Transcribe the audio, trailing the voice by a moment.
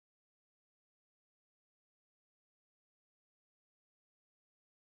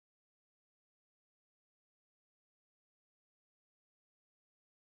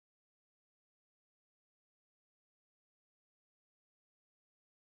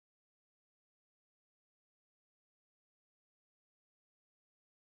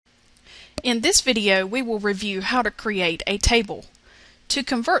In this video, we will review how to create a table. To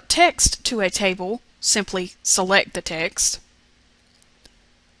convert text to a table, simply select the text,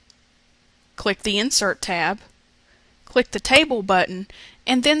 click the Insert tab, click the Table button,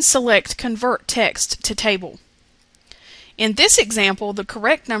 and then select Convert Text to Table. In this example, the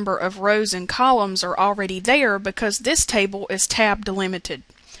correct number of rows and columns are already there because this table is tab delimited.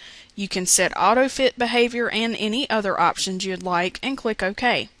 You can set auto-fit behavior and any other options you'd like and click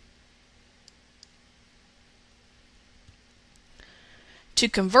OK. To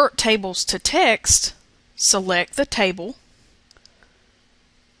convert tables to text, select the table,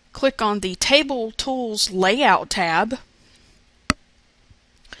 click on the Table Tools Layout tab,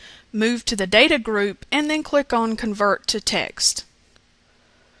 move to the Data group, and then click on Convert to Text.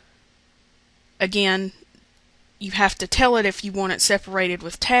 Again, you have to tell it if you want it separated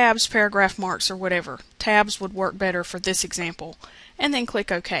with tabs, paragraph marks, or whatever. Tabs would work better for this example, and then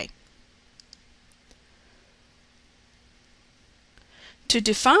click OK. To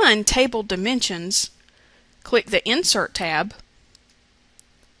define table dimensions, click the Insert tab,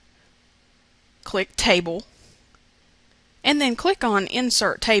 click Table, and then click on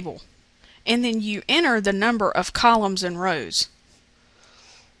Insert Table, and then you enter the number of columns and rows.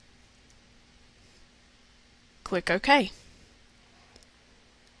 Click OK.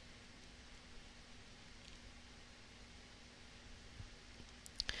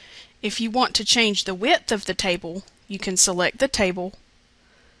 If you want to change the width of the table, you can select the table,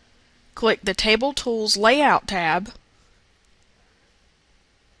 click the Table Tools Layout tab,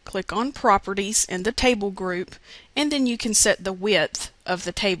 click on Properties in the Table group, and then you can set the width of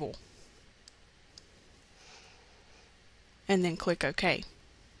the table. And then click OK.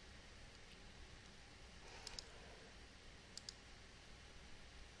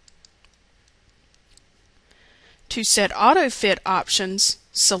 To set auto-fit options,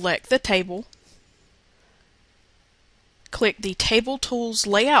 select the table, click the Table Tools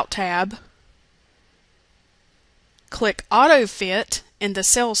Layout tab, click Auto Fit in the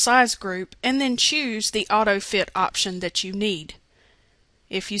Cell Size group, and then choose the Auto Fit option that you need.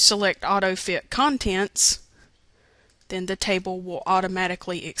 If you select Auto Fit Contents, then the table will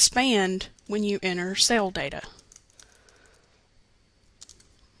automatically expand when you enter cell data.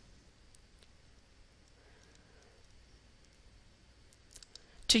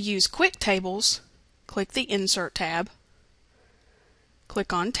 To use quick tables, click the Insert tab,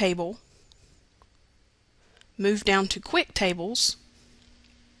 click on Table, move down to Quick Tables,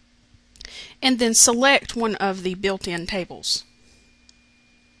 and then select one of the built-in tables.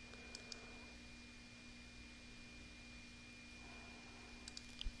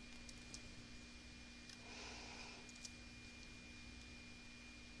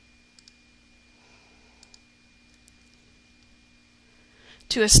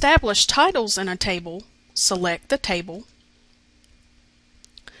 To establish titles in a table, select the table,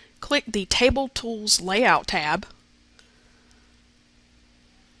 click the Table Tools Layout tab,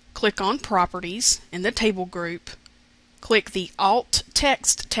 click on Properties in the Table group, click the Alt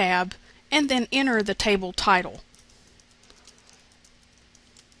Text tab, and then enter the table title.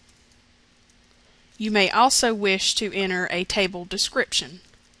 You may also wish to enter a table description.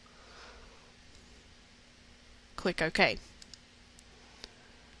 Click OK.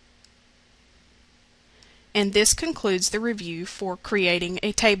 And this concludes the review for creating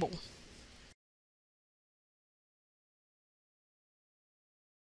a table.